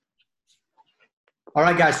All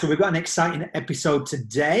right, guys, so we've got an exciting episode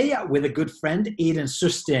today with a good friend, Eden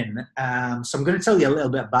Sustin. So I'm going to tell you a little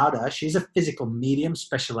bit about her. She's a physical medium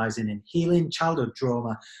specializing in healing, childhood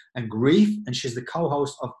trauma, and grief, and she's the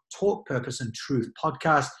co-host of Talk, Purpose, and Truth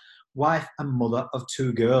podcast, wife and mother of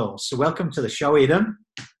two girls. So welcome to the show, Eden.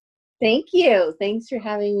 Thank you. Thanks for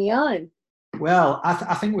having me on. Well,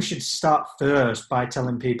 I think we should start first by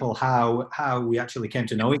telling people how we actually came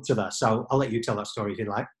to know each other. So I'll let you tell that story if you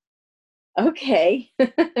like. Okay.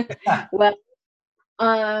 Well,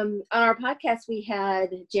 on our podcast, we had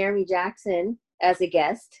Jeremy Jackson as a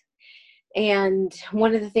guest. And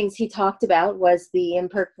one of the things he talked about was the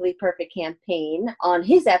Imperfectly Perfect campaign on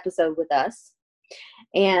his episode with us.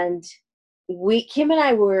 And Kim and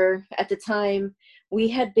I were, at the time, we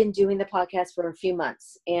had been doing the podcast for a few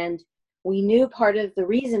months. And we knew part of the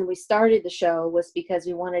reason we started the show was because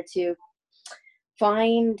we wanted to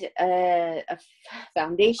find a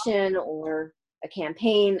foundation or a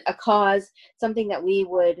campaign, a cause, something that we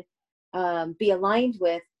would be aligned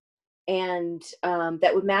with and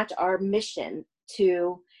that would match our mission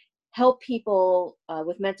to help people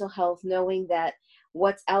with mental health, knowing that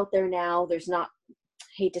what's out there now, there's not,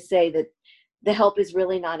 hate to say that the help is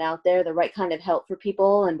really not out there, the right kind of help for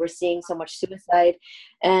people. And we're seeing so much suicide.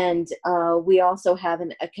 And we also have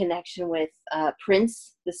a connection with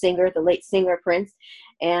Prince, the singer, the late singer Prince.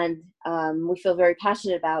 And we feel very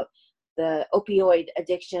passionate about the opioid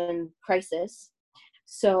addiction crisis.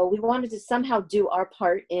 So we wanted to somehow do our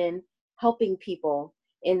part in helping people,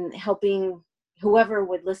 in helping whoever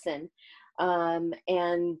would listen.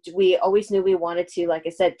 And we always knew we wanted to, like I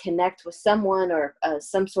said, connect with someone or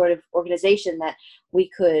some sort of organization that we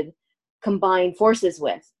could combine forces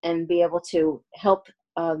with and be able to help,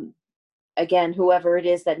 again, whoever it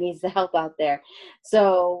is that needs the help out there.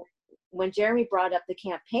 So when Jeremy brought up the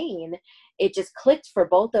campaign, it just clicked for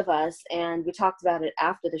both of us. And we talked about it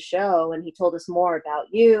after the show, and he told us more about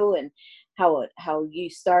you and how you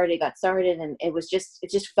got started. And it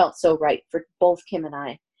just felt so right for both Kim and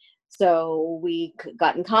I. So we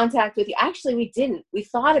got in contact with you. Actually, we didn't. We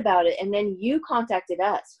thought about it, and then you contacted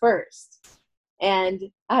us first. And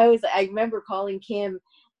I remember calling Kim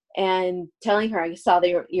and telling her I saw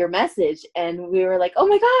your message, and we were like, "Oh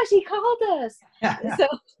my gosh, he called us!" So,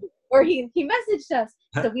 or he messaged us.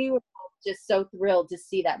 So we were just so thrilled to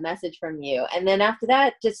see that message from you. And then after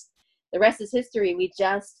that, just the rest is history. We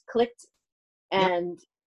just clicked, and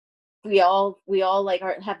we all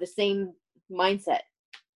have the same mindset.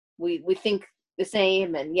 We think the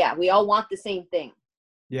same, and we all want the same thing.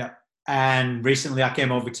 Yeah. And recently I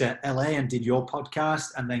came over to LA and did your podcast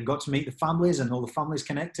and then got to meet the families and all the families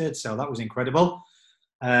connected. So that was incredible.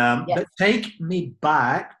 But take me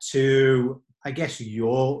back to, I guess,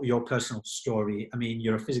 your personal story. I mean,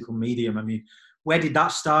 you're a physical medium. I mean, where did that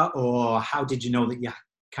start, or how did you know that you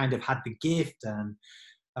kind of had the gift, and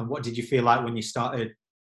what did you feel like when you started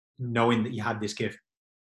knowing that you had this gift?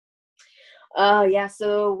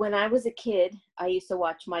 So when I was a kid, I used to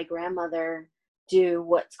watch my grandmother do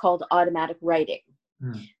what's called automatic writing.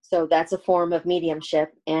 So that's a form of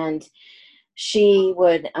mediumship, and she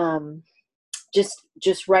would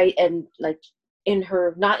just write, and like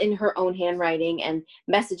not in her own handwriting, and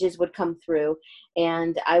messages would come through,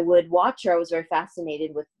 and I would watch her. I was very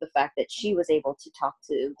fascinated with the fact that she was able to talk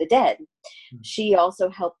to the dead. She also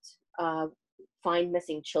helped find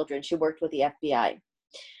missing children. She worked with the FBI.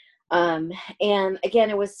 And again,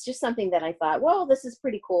 it was just something that I thought, well, this is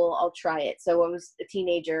pretty cool. I'll try it. So I was a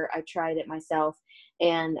teenager. I tried it myself,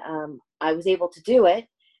 and I was able to do it.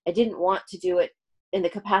 I didn't want to do it in the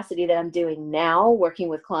capacity that I'm doing now, working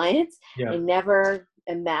with clients. I never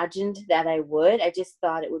imagined that I would. I just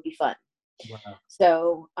thought it would be fun. Wow.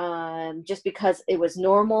 So just because it was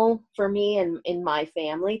normal for me and in my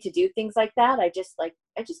family to do things like that, I just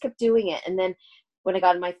kept doing it. And then when I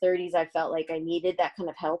got in my 30s, I felt like I needed that kind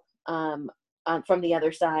of help from the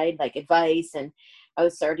other side, like advice. And I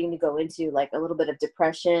was starting to go into like a little bit of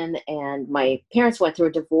depression, and my parents went through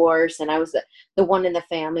a divorce, and I was the one in the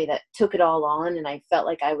family that took it all on. And I felt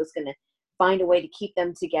like I was going to find a way to keep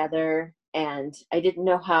them together. And I didn't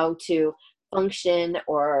know how to function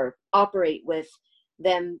or operate with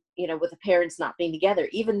them, with the parents not being together,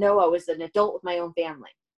 even though I was an adult with my own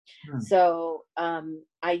family. So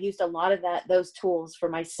I used a lot of those tools for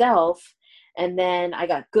myself. And then I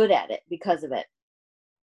got good at it because of it.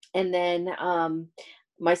 And then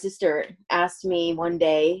my sister asked me one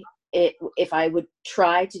day if I would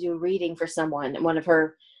try to do a reading for someone, one of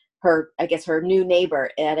her, I guess, her new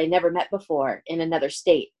neighbor that I never met before in another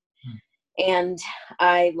state. And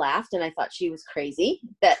I laughed, and I thought she was crazy,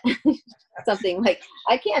 that something like,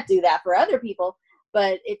 I can't do that for other people.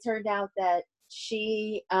 But it turned out that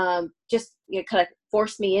she just kind of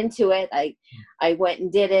forced me into it. I went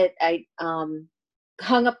and did it. I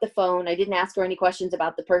hung up the phone. I didn't ask her any questions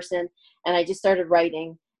about the person, and I just started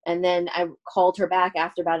writing. And then I called her back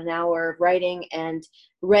after about an hour of writing and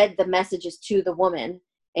read the messages to the woman,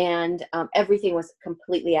 and everything was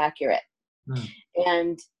completely accurate.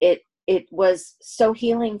 And it was so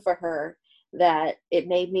healing for her that it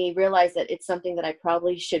made me realize that it's something that I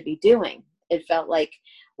probably should be doing. It felt like,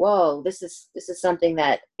 whoa, this is something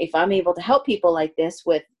that if I'm able to help people like this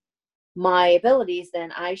with my abilities,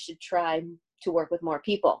 then I should try to work with more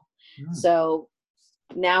people. So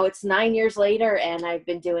now it's 9 years later, and I've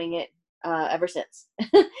been doing it ever since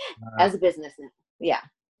as a business. Yeah.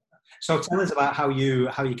 So tell us about how you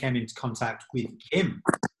came into contact with Kim.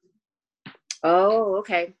 Oh,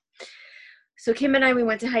 okay. So Kim and I, we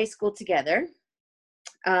went to high school together.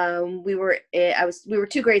 We were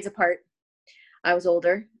 2 grades apart. I was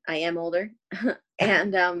older. I am older.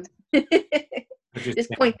 And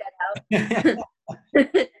just point that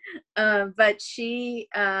out. But she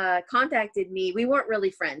contacted me. We weren't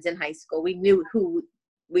really friends in high school. We knew who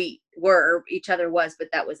each other was, but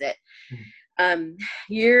that was it.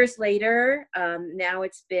 Years later, now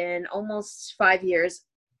it's been almost 5 years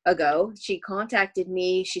ago, she contacted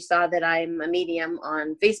me. She saw that I'm a medium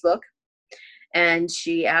on Facebook, and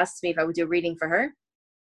she asked me if I would do a reading for her.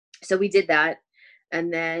 So we did that.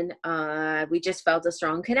 And then we just felt a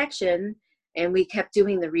strong connection, and we kept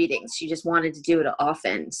doing the readings. She just wanted to do it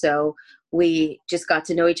often. So we just got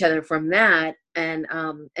to know each other from that. And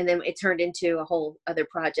then it turned into a whole other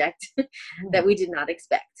project that we did not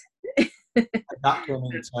expect. That came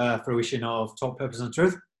into fruition of Talk, Purpose and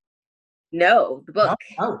Truth? No, the book.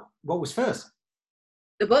 Oh, what was first?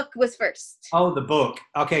 The book was first. Oh, the book.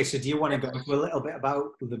 Okay, so do you want to go into a little bit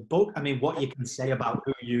about the book? I mean, what you can say about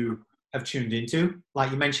who you have tuned into?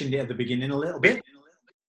 Like you mentioned it at the beginning a little bit.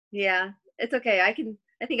 Yeah, it's okay. I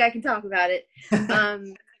think I can talk about it.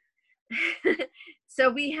 So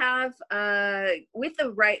we have with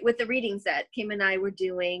the reading set Kim and I were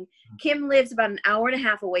doing. Kim lives about an hour and a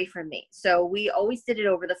half away from me, so we always did it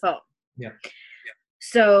over the phone. Yeah.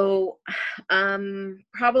 So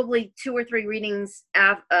probably 2 or 3 readings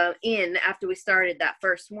after we started that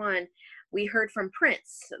first one, we heard from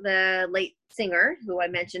Prince, the late singer who I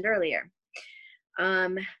mentioned earlier.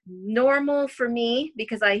 Normal for me,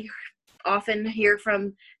 because I often hear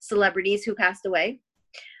from celebrities who passed away.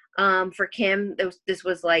 For Kim, this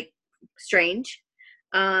was like strange.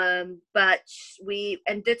 But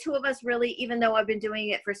the two of us really, even though I've been doing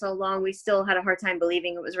it for so long, we still had a hard time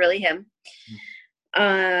believing it was really him.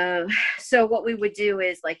 So what we would do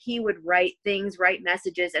is, like, he would write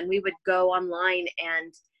messages, and we would go online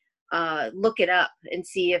and look it up and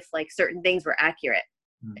see if like certain things were accurate.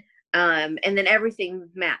 And then everything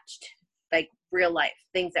matched, like real life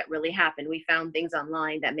things that really happened. We found things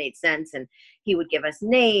online that made sense, and he would give us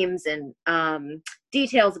names and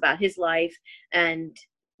details about his life, and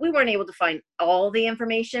we weren't able to find all the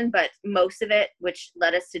information, but most of it, which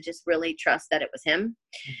led us to just really trust that it was him.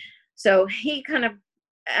 So he kind of,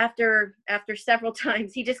 after several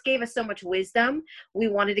times, he just gave us so much wisdom. We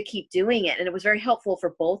wanted to keep doing it, and it was very helpful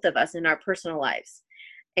for both of us in our personal lives.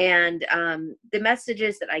 And the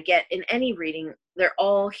messages that I get in any reading, they're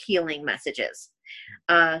all healing messages.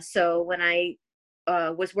 So when I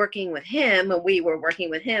was working with him, and we were working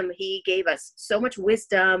with him, he gave us so much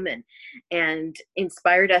wisdom and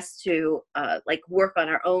inspired us to like work on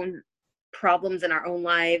our own problems in our own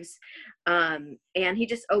lives. And he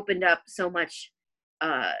just opened up so much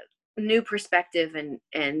new perspective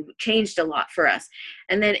and changed a lot for us.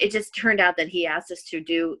 And then it just turned out that he asked us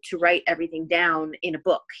to write everything down in a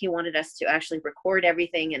book. He wanted us to actually record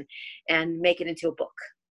everything and make it into a book.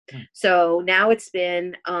 So now it's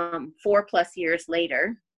been 4+ years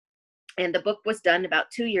later, and the book was done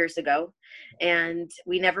about 2 years ago, and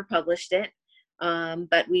we never published it.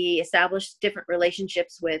 But we established different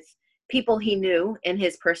relationships with people he knew in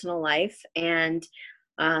his personal life. And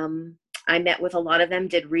I met with a lot of them,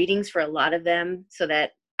 did readings for a lot of them so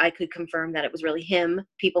that I could confirm that it was really him.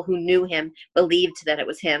 People who knew him believed that it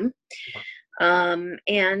was him.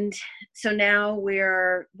 And so now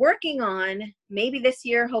we're working on, maybe this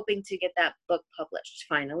year, hoping to get that book published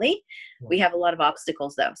finally. We have a lot of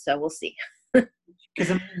obstacles though, so we'll see.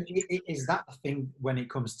 Because is that the thing when it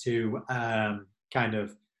comes to kind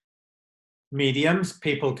of mediums?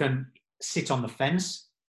 People can sit on the fence.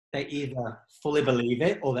 They either fully believe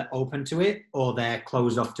it, or they're open to it, or they're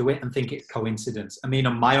closed off to it and think it's coincidence. I mean,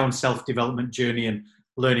 on my own self-development journey and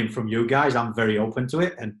learning from you guys, I'm very open to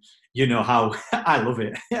it, and you know how I love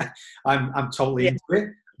it. I'm totally into it.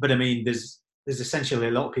 But I mean, there's there's essentially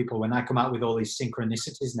a lot of people when I come out with all these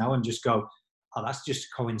synchronicities now and just go, oh, that's just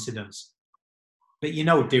coincidence. But you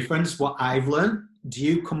know, difference, what I've learned, do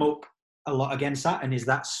you come up a lot against that? And is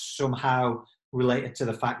that somehow related to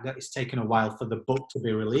the fact that it's taken a while for the book to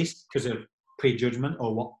be released because of prejudgment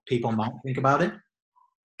or what people might think about it?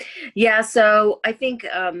 Yeah, so I think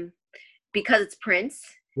because it's Prince,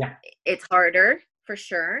 yeah, it's harder for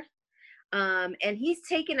sure. And he's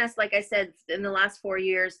taken us, like I said, in the last 4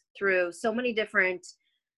 years through so many different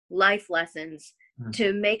life lessons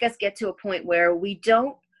to make us get to a point where we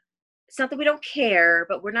don't, it's not that we don't care,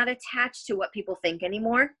 but we're not attached to what people think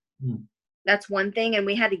anymore. That's one thing. And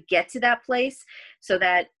we had to get to that place so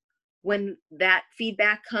that when that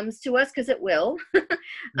feedback comes to us, because it will,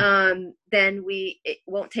 then it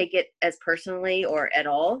won't take it as personally or at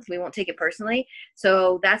all. We won't take it personally.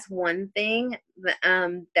 So that's one thing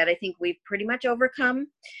that I think we've pretty much overcome,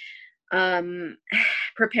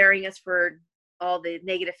 preparing us for all the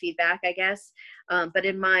negative feedback, I guess. But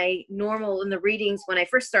in the readings, when I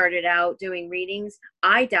first started out doing readings,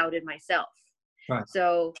 I doubted myself. Right.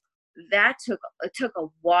 So it took a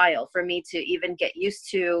while for me to even get used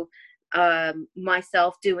to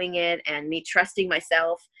myself doing it and me trusting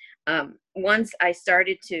myself. Once I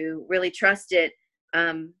started to really trust it,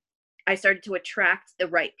 I started to attract the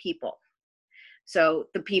right people. So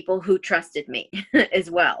the people who trusted me as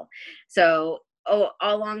well. So all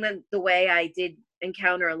along the way, I did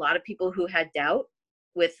encounter a lot of people who had doubt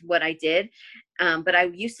with what I did. But I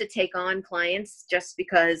used to take on clients just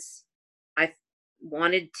because I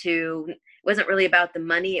wanted to. It wasn't really about the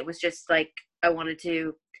money. It was just like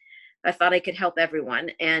I thought I could help everyone.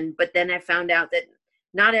 But then I found out that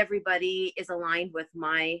not everybody is aligned with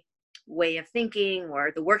my way of thinking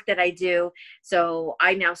or the work that I do. So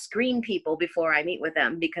I now screen people before I meet with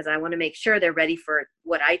them because I want to make sure they're ready for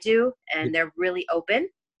what I do and they're really open.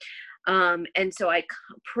 And so I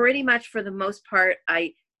pretty much, for the most part,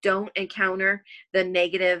 I don't encounter the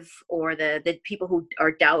negative or the people who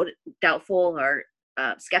are doubtful or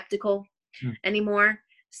skeptical anymore.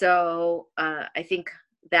 So I think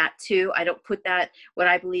that too, I don't put that, what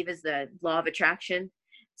I believe is the law of attraction.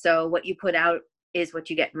 So what you put out is what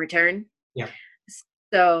you get in return. Yeah.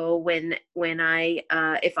 So when I,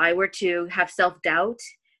 if I were to have self-doubt,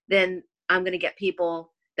 then I'm going to get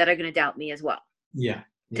people that are going to doubt me as well. Yeah.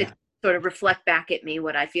 To sort of reflect back at me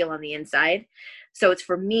what I feel on the inside. So it's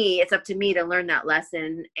up to me to learn that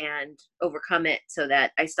lesson and overcome it so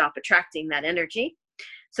that I stop attracting that energy.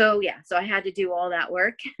 So so I had to do all that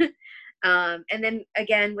work. And then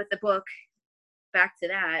again, with the book, back to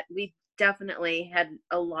that, we definitely had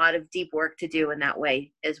a lot of deep work to do in that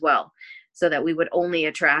way as well, so that we would only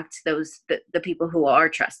attract the people who are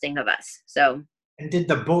trusting of us. So. And did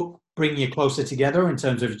the book bring you closer together in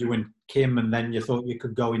terms of you and Kim, and then you thought you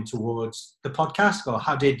could go in towards the podcast, or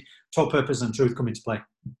how did Talk Purpose and Truth come into play?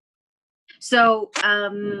 So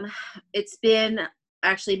it's been,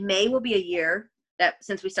 actually May will be a year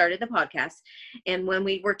since we started the podcast. And when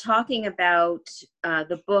we were talking about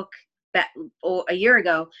the book a year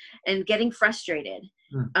ago and getting frustrated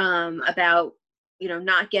about,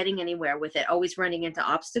 not getting anywhere with it, always running into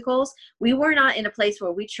obstacles, we were not in a place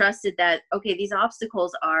where we trusted that, okay, these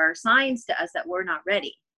obstacles are signs to us that we're not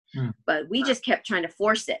ready. But we just kept trying to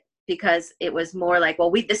force it because it was more like,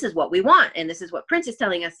 well, this is what we want. And this is what Prince is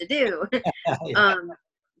telling us to do.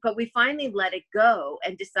 But we finally let it go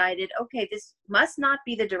and decided, okay, this must not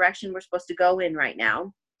be the direction we're supposed to go in right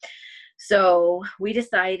now. So we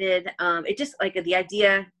decided, it just like the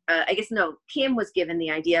idea, Kim was given the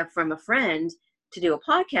idea from a friend to do a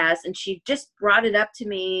podcast, and she just brought it up to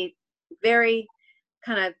me very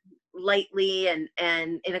kind of lightly and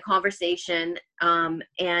in a conversation. And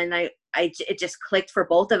it just clicked for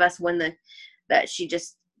both of us that she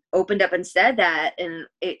just opened up and said that, and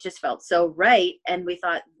it just felt so right. And we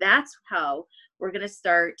thought, that's how we're going to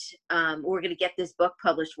start. We're going to get this book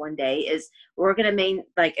published one day, is we're going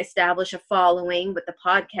to establish a following with the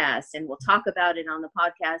podcast, and we'll talk about it on the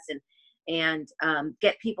podcast and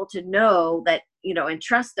get people to know that, and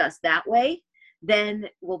trust us that way. Then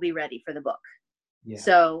we'll be ready for the book. Yeah.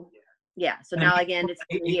 So now again, it's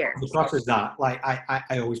been a year. The process that,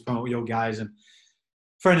 I always promote your guys, and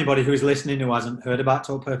for anybody who's listening who hasn't heard about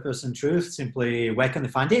Talk Purpose and Truth, simply where can they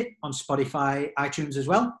find it? On Spotify, iTunes as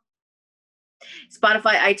well?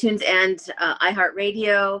 Spotify, iTunes, and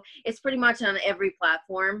iHeartRadio. It's pretty much on every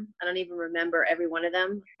platform. I don't even remember every one of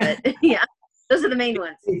them, but yeah, those are the main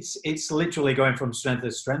ones. It's literally going from strength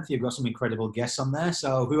to strength. You've got some incredible guests on there.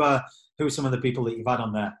 So who are some of the people that you've had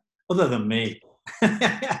on there, other than me?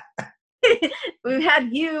 We've had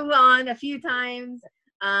you on a few times.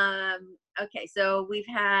 Okay, so we've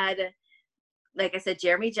had like I said,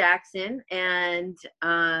 Jeremy Jackson, and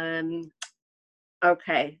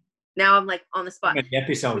okay, now I'm like on the spot. Many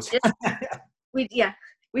episodes.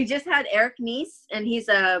 We just had Eric Nies, and he's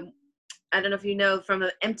I don't know if you know, from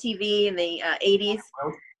MTV in the 80s,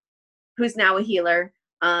 who's now a healer.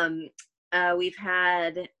 We've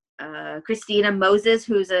had Christina Moses,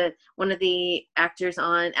 who's one of the actors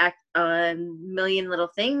on Million Little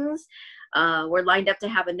Things. We're lined up to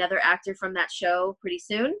have another actor from that show pretty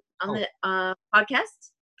soon on the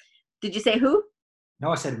podcast. Did you say who?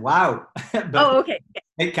 No, I said wow. Okay.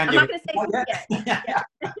 I'm not going to say who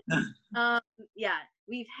yet. Yeah,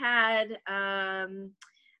 we've had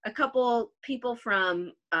a couple people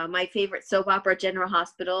from my favorite soap opera, General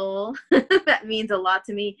Hospital. That means a lot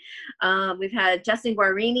to me. We've had Justin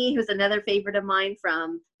Guarini, who's another favorite of mine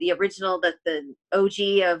from the original, the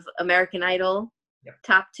OG of American Idol. Yep.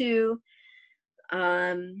 Top 2.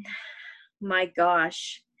 My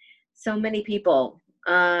gosh, so many people.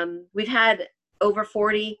 We've had over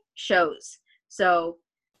 40 shows. So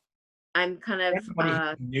I'm kind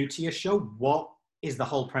of new to your show. What is the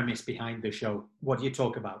whole premise behind the show? What do you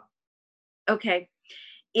talk about? Okay.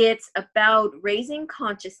 It's about raising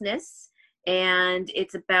consciousness, and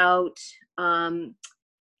it's about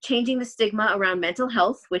changing the stigma around mental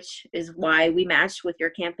health, which is why we matched with your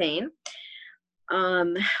campaign.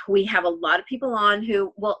 We have a lot of people on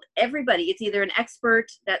everybody, it's either an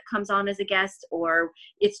expert that comes on as a guest, or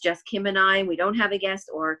it's just Kim and I, and we don't have a guest,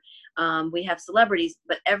 or we have celebrities,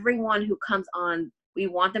 but everyone who comes on, we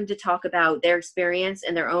want them to talk about their experience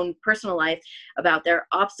and their own personal life, about their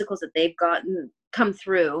obstacles that they've come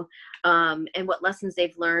through, and what lessons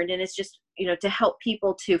they've learned. And it's just, to help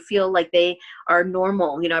people to feel like they are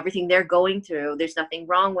normal, everything they're going through, there's nothing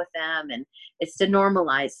wrong with them. And it's to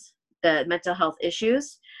normalize the mental health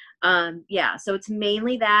issues. So it's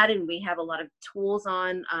mainly that, and we have a lot of tools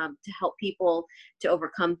on to help people to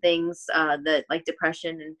overcome things that like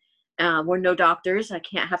depression. And we're no doctors. I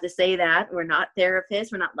can't have to say that. We're not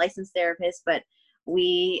therapists. We're not licensed therapists, but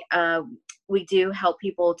we do help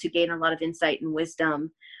people to gain a lot of insight and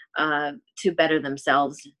wisdom to better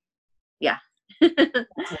themselves. Yeah.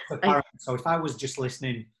 So if I was just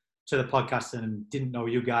listening to the podcast and didn't know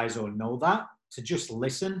you guys or know that, to just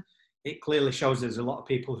listen, it clearly shows there's a lot of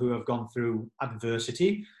people who have gone through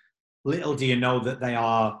adversity. Little do you know that they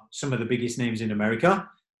are some of the biggest names in America,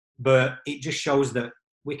 but it just shows that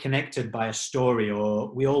we're connected by a story,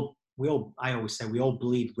 or I always say we all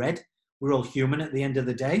bleed red. We're all human at the end of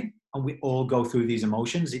the day, and we all go through these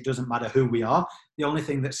emotions. It doesn't matter who we are. The only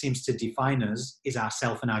thing that seems to define us is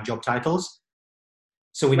ourselves and our job titles.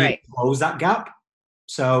 So we need to close that gap.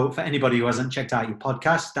 So for anybody who hasn't checked out your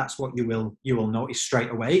podcast, that's what you will notice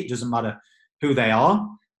straight away. It doesn't matter who they are.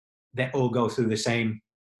 They all go through the same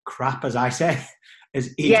crap, as I say,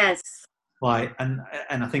 as each. Yes. And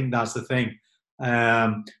I think that's the thing.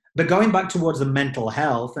 But going back towards the mental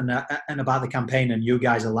health and about the campaign and you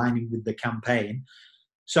guys aligning with the campaign.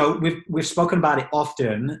 So we've spoken about it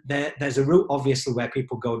often. There's a route, obviously, where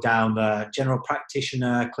people go down the general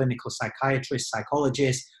practitioner, clinical psychiatrist,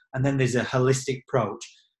 psychologist, and then there's a holistic approach,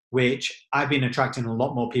 which I've been attracting a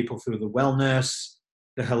lot more people through the wellness,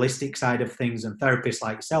 the holistic side of things, and therapists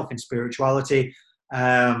like yourself in spirituality.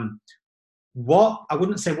 I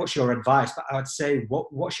wouldn't say what's your advice, but I would say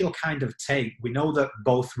what's your kind of take? We know that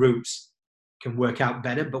both routes can work out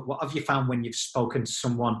better, but what have you found when you've spoken to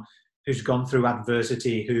someone who's gone through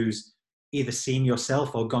adversity, who's either seen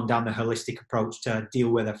yourself or gone down the holistic approach to deal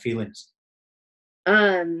with their feelings?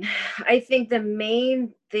 I think the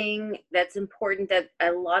main thing that's important that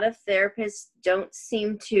a lot of therapists don't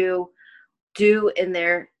seem to do in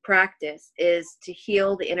their practice is to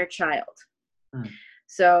heal the inner child.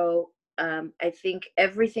 So I think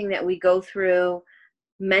everything that we go through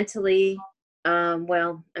mentally, I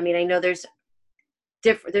know there's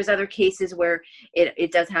other cases where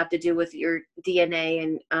it does have to do with your DNA,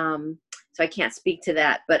 and so I can't speak to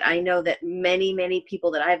that, but I know that many, many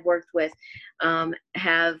people that I've worked with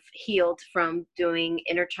have healed from doing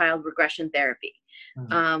inner child regression therapy,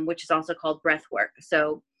 which is also called breath work.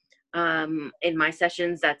 So in my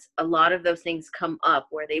sessions, that's a lot of those things come up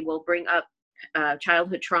where they will bring up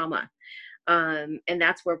childhood trauma. And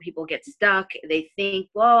that's where people get stuck. They think,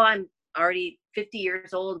 well, I'm already 50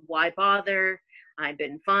 years old. Why bother? I've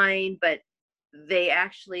been fine. But they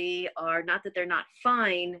actually are, not that they're not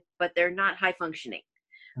fine, but they're not high functioning.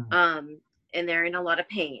 And they're in a lot of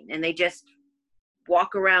pain, and they just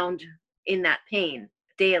walk around in that pain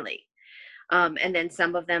daily. And then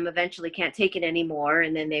some of them eventually can't take it anymore,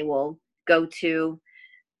 and then they will go to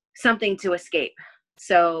something to escape.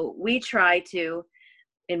 So we try to,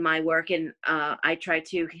 in my work, and I try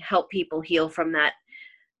to help people heal from that,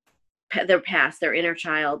 their past, their inner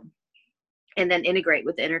child, and then integrate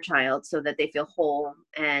with the inner child so that they feel whole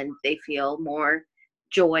and they feel more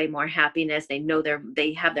joy, more happiness. They know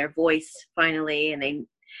they have their voice finally, and they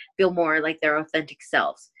feel more like their authentic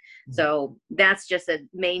selves. So that's just a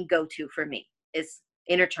main go-to for me, is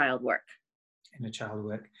inner child work. Inner child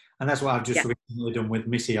work. And that's what I've just recently done with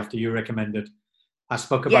Missy after you recommended. I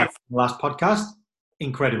spoke about it in the last podcast.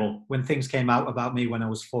 Incredible. When things came out about me when I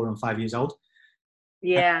was 4 and 5 years old.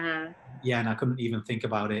 Yeah. And I couldn't even think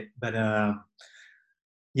about it. But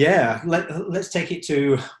let's take it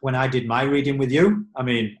to when I did my reading with you. I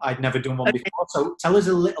mean, I'd never done one before. So tell us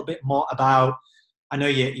a little bit more about, I know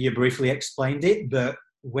you briefly explained it, but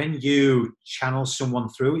when you channel someone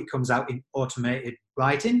through, it comes out in automated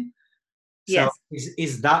writing. So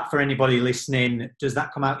is that, for anybody listening, does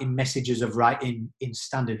that come out in messages of writing in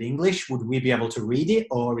standard English? Would we be able to read it,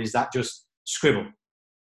 or is that just scribble?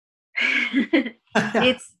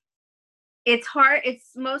 It's hard.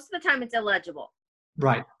 It's most of the time it's illegible.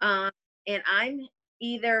 Right. And I'm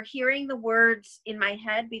either hearing the words in my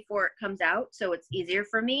head before it comes out, so it's easier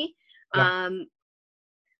for me.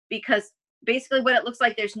 Because basically what it looks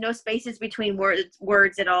like, there's no spaces between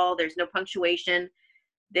words at all. There's no punctuation.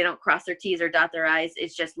 They don't cross their T's or dot their I's.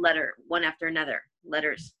 It's just letter, one after another,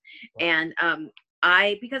 letters. And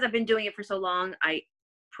because I've been doing it for so long, I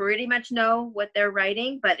pretty much know what they're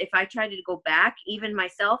writing. But if I try to go back, even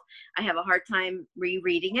myself, I have a hard time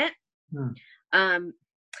rereading it.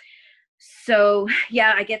 So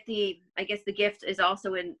yeah, I guess the gift is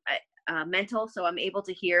also in mental. So I'm able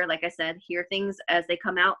to hear, like I said, hear things as they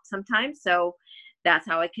come out sometimes. So that's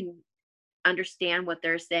how I can understand what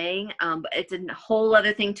they're saying. But it's a whole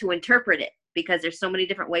other thing to interpret it, because there's so many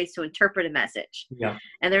different ways to interpret a message. Yeah.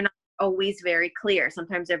 And they're not always very clear.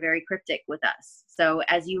 Sometimes they're very cryptic with us. So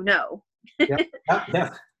as you know.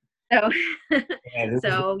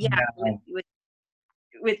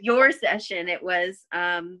 With your session, it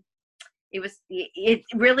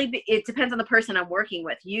really depends on the person I'm working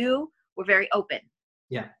with. You were very open.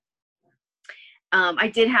 Yeah. I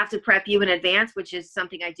did have to prep you in advance, which is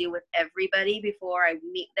something I do with everybody before I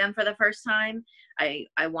meet them for the first time.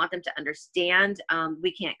 I want them to understand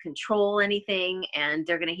we can't control anything, and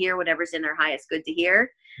they're going to hear whatever's in their highest good to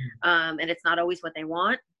hear. And it's not always what they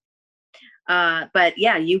want. But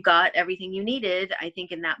yeah, you got everything you needed, I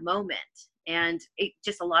think, in that moment. And it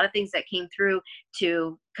just a lot of things that came through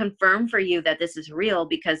to confirm for you that this is real,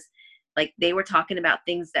 because like they were talking about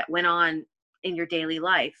things that went on in your daily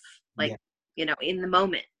life, like, in the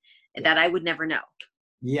moment that I would never know.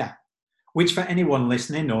 Yeah. Which, for anyone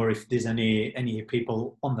listening, or if there's any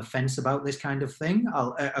people on the fence about this kind of thing,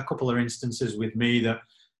 a couple of instances with me that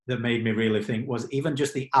made me really think was even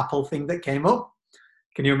just the apple thing that came up.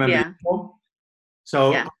 Can you remember? Yeah.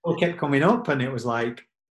 So apple kept coming up, and it was like,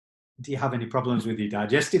 do you have any problems with your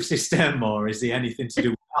digestive system, or is there anything to do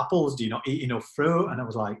with apples? Do you not eat enough fruit? And I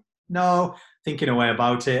was like, no, thinking away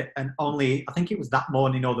about it. And only, I think it was that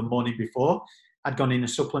morning or the morning before, I'd gone in a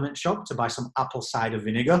supplement shop to buy some apple cider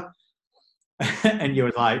vinegar. And you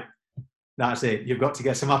were like, that's it. You've got to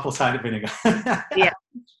get some apple cider vinegar. Yeah,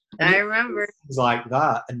 I remember. It was like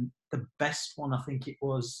that. And the best one, I think it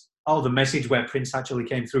was, the message where Prince actually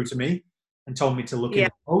came through to me and told me to look in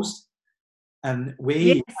the post. And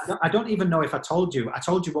I don't even know if I told you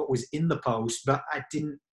what was in the post, but I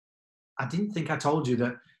didn't think I told you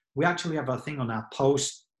that we actually have a thing on our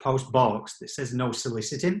post box that says no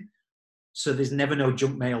soliciting. So there's never no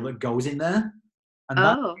junk mail that goes in there. And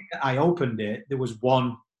I opened it, there was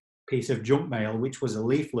one piece of junk mail, which was a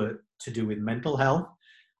leaflet to do with mental health.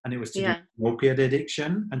 And it was to do with opiate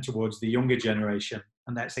addiction and towards the younger generation.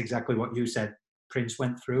 And that's exactly what you said Prince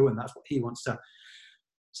went through, and that's what he wants to.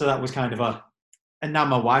 So that was kind of and now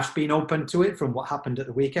my wife's been open to it from what happened at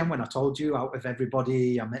the weekend when I told you, out of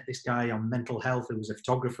everybody, I met this guy on mental health who was a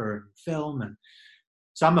photographer and film. And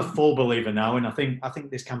so I'm a full believer now. And I think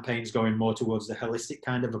this campaign's going more towards the holistic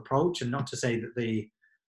kind of approach, and not to say that the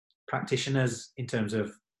practitioners in terms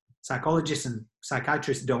of psychologists and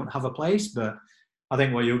psychiatrists don't have a place, but I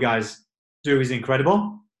think what you guys do is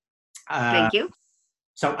incredible. Thank you.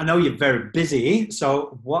 So I know you're very busy.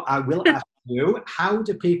 So what I will ask you, how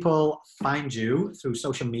do people find you through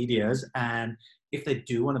social medias? And if they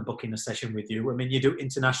do want to book in a session with you, I mean, you do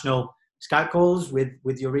international Skype calls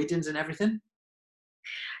with your readings and everything?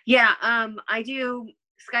 Yeah, I do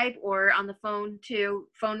Skype or on the phone too.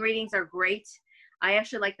 Phone readings are great. I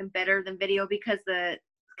actually like them better than video because the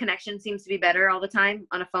connection seems to be better all the time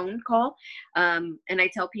on a phone call. And I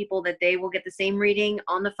tell people that they will get the same reading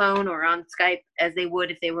on the phone or on Skype as they would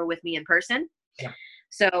if they were with me in person. Yeah.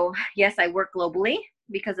 So yes, I work globally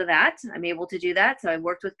because of that. I'm able to do that. So I've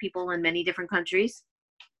worked with people in many different countries,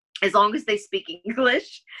 as long as they speak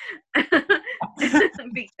English.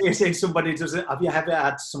 You're saying somebody doesn't, have you ever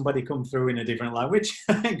had somebody come through in a different language?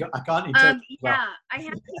 I can't interpret. Yeah, I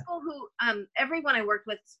have people who, everyone I worked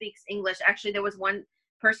with speaks English. Actually, there was one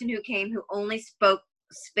person who came who only spoke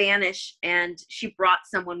Spanish, and she brought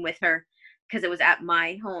someone with her because it was at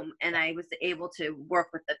my home, and I was able to work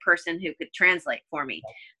with the person who could translate for me.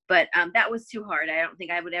 But that was too hard. I don't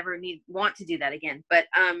think I would ever want to do that again. But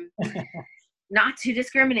not to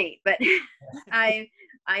discriminate, but I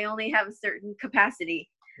only have a certain capacity.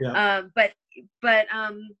 Yeah.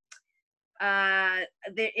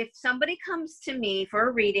 If somebody comes to me for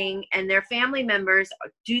a reading and their family members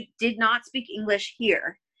did not speak English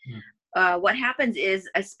here, what happens is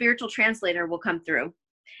a spiritual translator will come through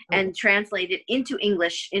and translate it into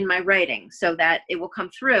English in my writing so that it will come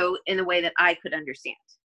through in a way that I could understand.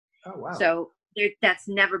 Oh, wow. So that's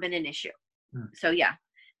never been an issue. So yeah,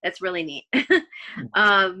 that's really neat.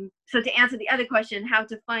 So to answer the other question, how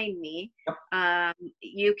to find me,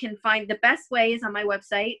 you can find, the best way is on my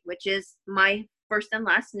website, which is my first and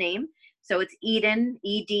last name. So it's Eden,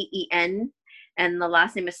 Eden, and the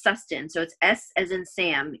last name is Sustin. So it's S as in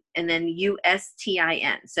Sam, and then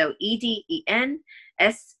USTIN. So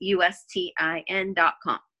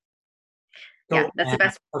EdenSUSTIN.com. Yeah, that's the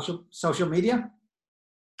best. Social media?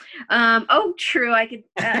 True. I could.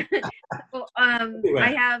 I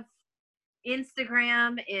have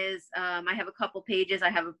Instagram is. I have a couple pages. I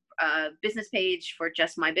have a business page for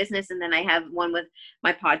just my business, and then I have one with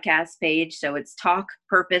my podcast page. So it's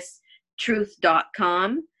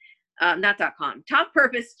talkpurposetruth.com. Not .com. Talk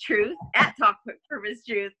Purpose Truth at Talk Purpose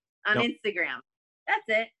Truth on Instagram. That's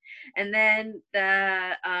it. And then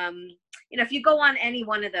if you go on any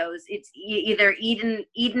one of those, it's either Eden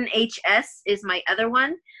HS is my other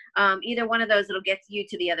one. Either one of those, it'll get you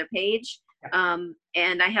to the other page. And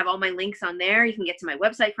I have all my links on there. You can get to my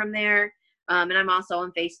website from there. And I'm also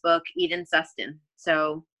on Facebook, Eden Sustin.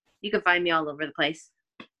 So you can find me all over the place.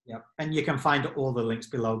 Yep. And you can find all the links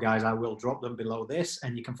below, guys. I will drop them below this,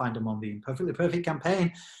 and you can find them on the Imperfectly Perfect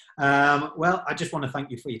campaign. Well, I just want to thank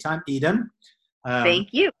you for your time, Eden.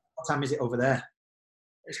 Thank you. What time is it over there?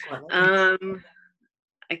 It's quite late.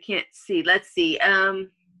 I can't see. Let's see. My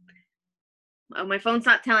phone's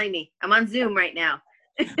not telling me. I'm on Zoom right now.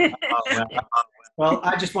 Well,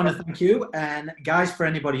 I just want to thank you. And guys, for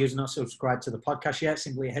anybody who's not subscribed to the podcast yet,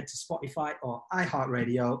 simply head to Spotify or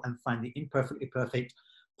iHeartRadio and find the Imperfectly Perfect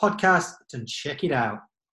podcast and check it out.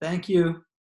 Thank you.